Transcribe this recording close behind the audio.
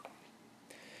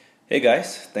Hey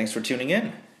guys, thanks for tuning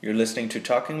in. You're listening to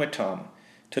Talking with Tom.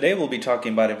 Today we'll be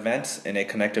talking about events in a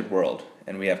connected world,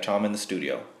 and we have Tom in the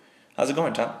studio. How's it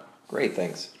going, Tom? Great,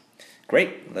 thanks.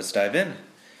 Great, let's dive in.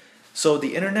 So,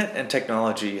 the internet and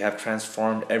technology have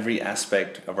transformed every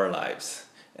aspect of our lives.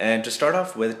 And to start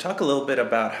off with, talk a little bit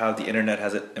about how the internet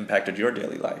has impacted your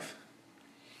daily life.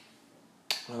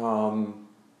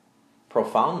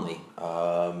 Profoundly,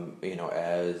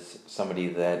 as somebody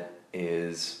that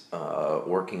is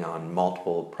working on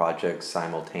multiple projects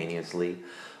simultaneously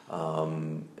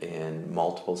in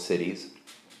multiple cities,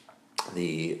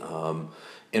 the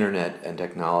internet and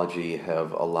technology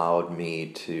have allowed me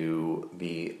to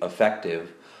be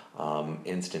effective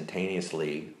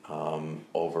instantaneously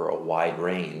over a wide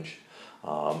range.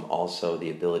 Also, the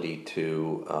ability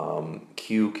to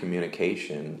cue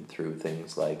communication through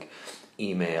things like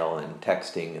email and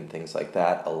texting and things like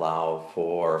that allow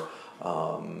for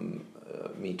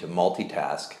me to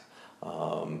multitask,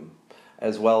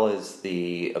 as well as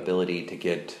the ability to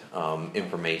get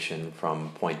information from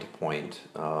point to point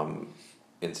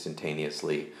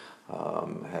instantaneously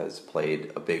has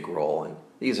played a big role. And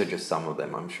these are just some of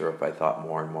them. I'm sure if I thought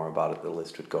more and more about it, the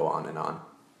list would go on and on.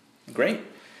 Great.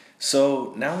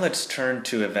 So now let's turn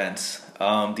to events.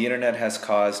 The internet has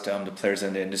caused the players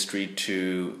in the industry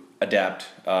to adapt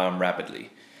rapidly.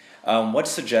 What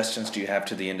suggestions do you have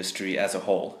to the industry as a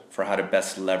whole for how to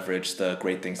best leverage the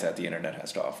great things that the internet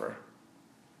has to offer?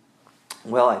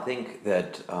 Well, I think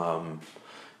that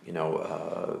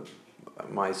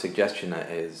my suggestion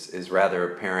is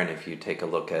rather apparent if you take a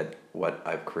look at what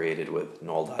I've created with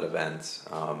Knoll.Events,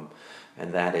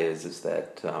 and that is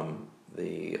that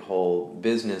the whole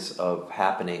business of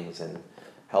happenings and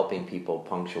helping people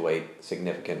punctuate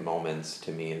significant moments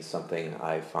to me is something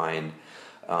I find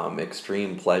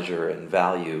extreme pleasure and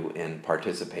value in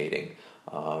participating.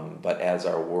 But as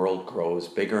our world grows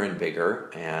bigger and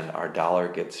bigger and our dollar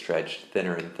gets stretched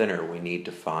thinner and thinner, we need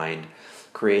to find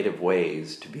creative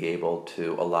ways to be able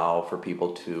to allow for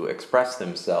people to express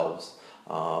themselves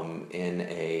in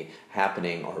a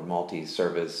happening or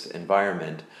multi-service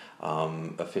environment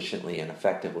efficiently and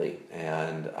effectively.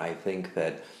 And I think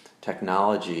that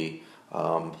technology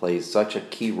plays such a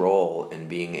key role in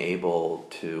being able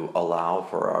to allow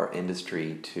for our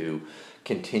industry to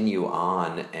continue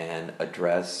on and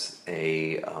address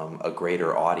a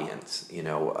greater audience.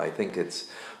 I think it's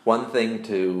one thing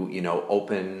to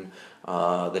open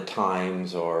the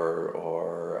Times or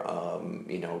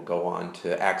go on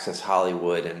to Access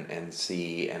Hollywood and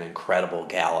see an incredible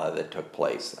gala that took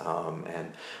place.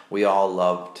 And we all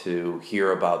love to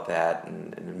hear about that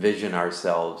and envision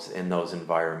ourselves in those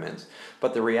environments.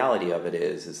 But the reality of it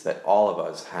is that all of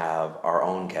us have our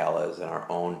own galas and our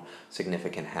own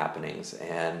significant happenings,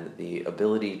 and the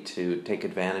ability to take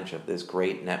advantage of this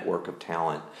great network of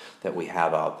talent that we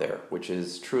have out there, which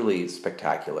is truly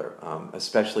spectacular,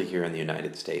 especially here in the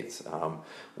United States.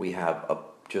 We have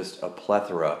just a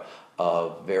plethora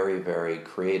of very, very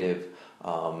creative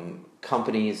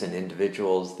companies and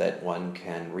individuals that one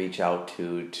can reach out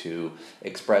to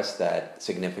express that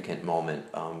significant moment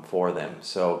for them.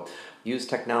 So use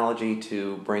technology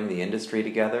to bring the industry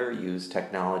together, use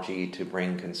technology to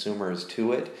bring consumers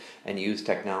to it, and use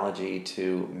technology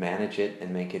to manage it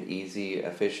and make it easy,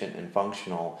 efficient, and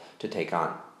functional to take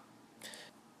on.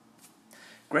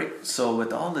 Great. So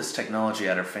with all this technology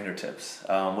at our fingertips,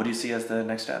 what do you see as the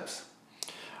next steps?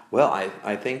 Well,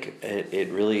 I think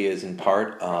it really is in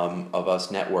part of us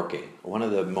networking. One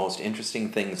of the most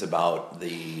interesting things about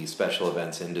the special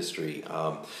events industry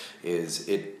is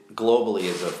it globally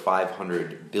is a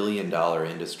 $500 billion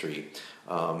industry,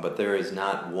 but there is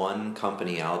not one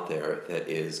company out there that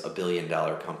is a $1 billion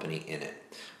company in it.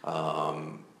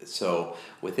 So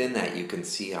within that, you can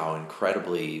see how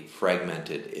incredibly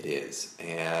fragmented it is.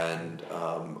 And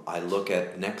I look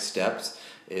at next steps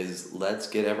is let's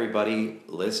get everybody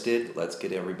listed, let's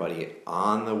get everybody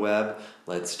on the web,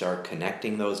 let's start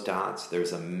connecting those dots.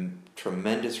 There's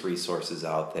tremendous resources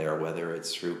out there, whether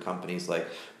it's through companies like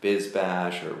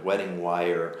BizBash or Wedding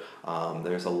Wire.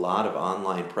 There's a lot of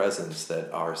online presence that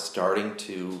are starting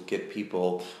to get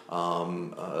people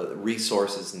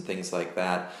resources and things like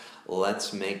that.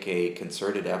 Let's make a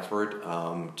concerted effort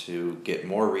to get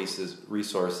more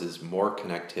resources, more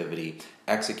connectivity,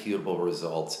 executable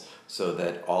results, so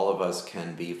that all of us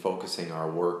can be focusing our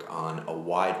work on a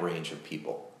wide range of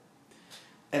people.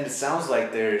 And it sounds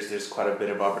like there's quite a bit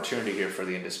of opportunity here for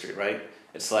the industry, right?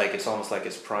 It's almost like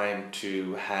it's primed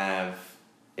to have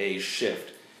a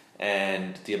shift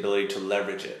and the ability to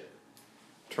leverage it.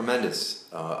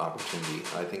 Tremendous opportunity.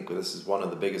 I think this is one of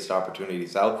the biggest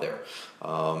opportunities out there.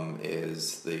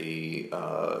 This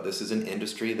is an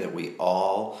industry that we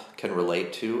all can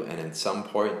relate to, and in some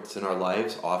points in our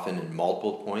lives, often in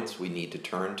multiple points, we need to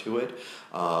turn to it.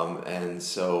 And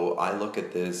so I look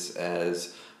at this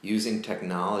as using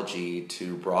technology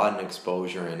to broaden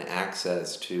exposure and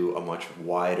access to a much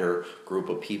wider group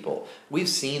of people. We've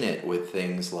seen it with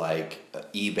things like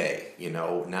eBay. You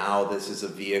know, now this is a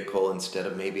vehicle, instead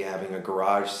of maybe having a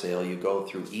garage sale, you go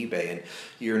through eBay, and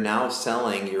you're now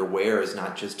selling your wares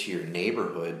not just to your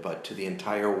neighborhood, but to the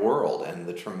entire world, and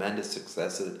the tremendous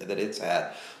success that it's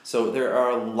had. So there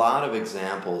are a lot of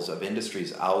examples of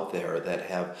industries out there that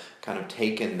have kind of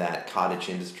taken that cottage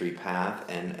industry path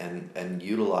and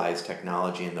utilize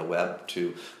technology and the web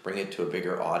to bring it to a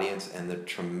bigger audience, and the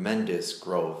tremendous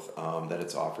growth that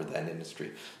it's offered that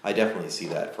industry. I definitely see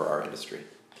that for our industry.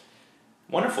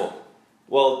 Wonderful.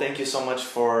 Well, thank you so much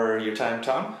for your time,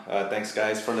 Tom. Thanks,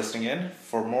 guys, for listening in.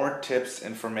 For more tips,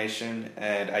 information,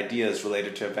 and ideas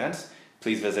related to events,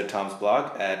 please visit Tom's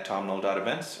blog at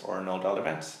tomknoll.events or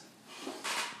knoll.events.